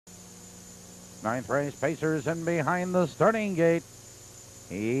Ninth race Pacers in behind the starting gate.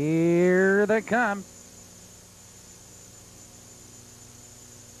 Here they come.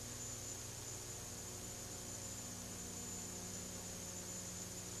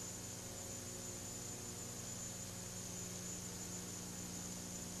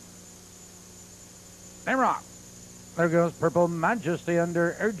 They rock. There goes Purple Majesty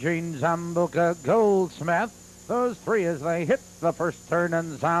under urging Zambuca Goldsmith. Those three as they hit the first turn,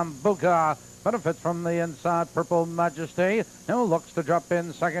 and Zambuca benefits from the inside. Purple Majesty now looks to drop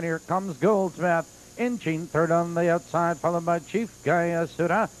in second. Here comes Goldsmith, inching third on the outside, followed by Chief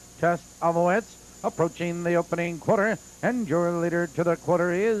Gayasuda. Test of Wits approaching the opening quarter, and your leader to the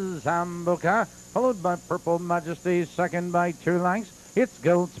quarter is Zambuca, followed by Purple Majesty, second by 2 lengths. It's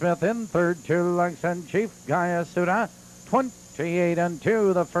Goldsmith in third, 2 lengths, and Chief Gayasuda, 28 and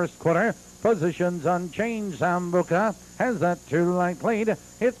 2 the first quarter. Positions unchanged. Zambuca has that 2-length lead.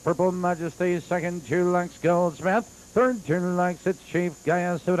 It's Purple Majesty, second, 2 lengths. Goldsmith, third, 2 lengths. It's Chief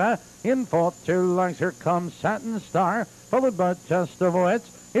Gayasuda. In fourth, 2 lengths. Here comes Satin Star, followed by Test of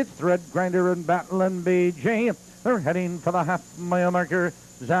Wits. It's Thread Grinder and Battle and BG. They're heading for the half-mile marker.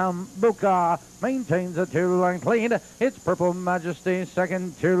 Zambuca maintains a 2-length lead. It's Purple Majesty,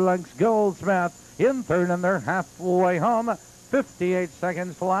 second, 2 lengths. Goldsmith in third, and they're halfway home. 58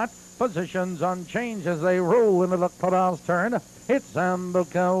 seconds flat. Positions unchanged as they roll into the cutoff turn. It's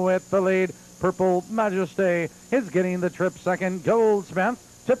Zambuca with the lead. Purple Majesty is getting the trip second.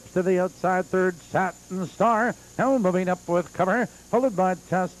 Goldsmith tips to the outside third. Satin Star now moving up with cover, followed by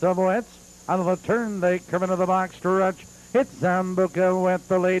Test of Wits. Out of the turn, they come into the box stretch. It's Zambuca with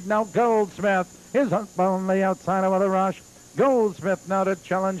the lead. Now Goldsmith is up on the outside with a rush. Goldsmith now to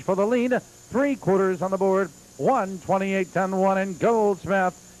challenge for the lead. 3/4 on the board. 1:28.10.1, and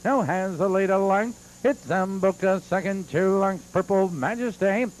Goldsmith now has the lead a length. It's Zambuca, second, 2 lengths. Purple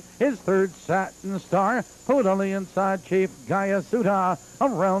Majesty is third. Satin Star, followed on the inside. Chief Gayasuda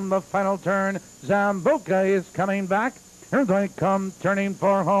around the final turn. Zambuca is coming back. Here they come, turning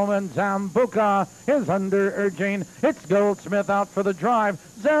for home, and Zambuca is under urging. It's Goldsmith out for the drive.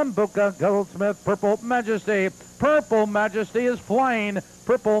 Zambuca, Goldsmith, Purple Majesty. Purple Majesty is flying.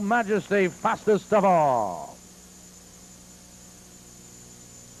 Purple Majesty fastest of all.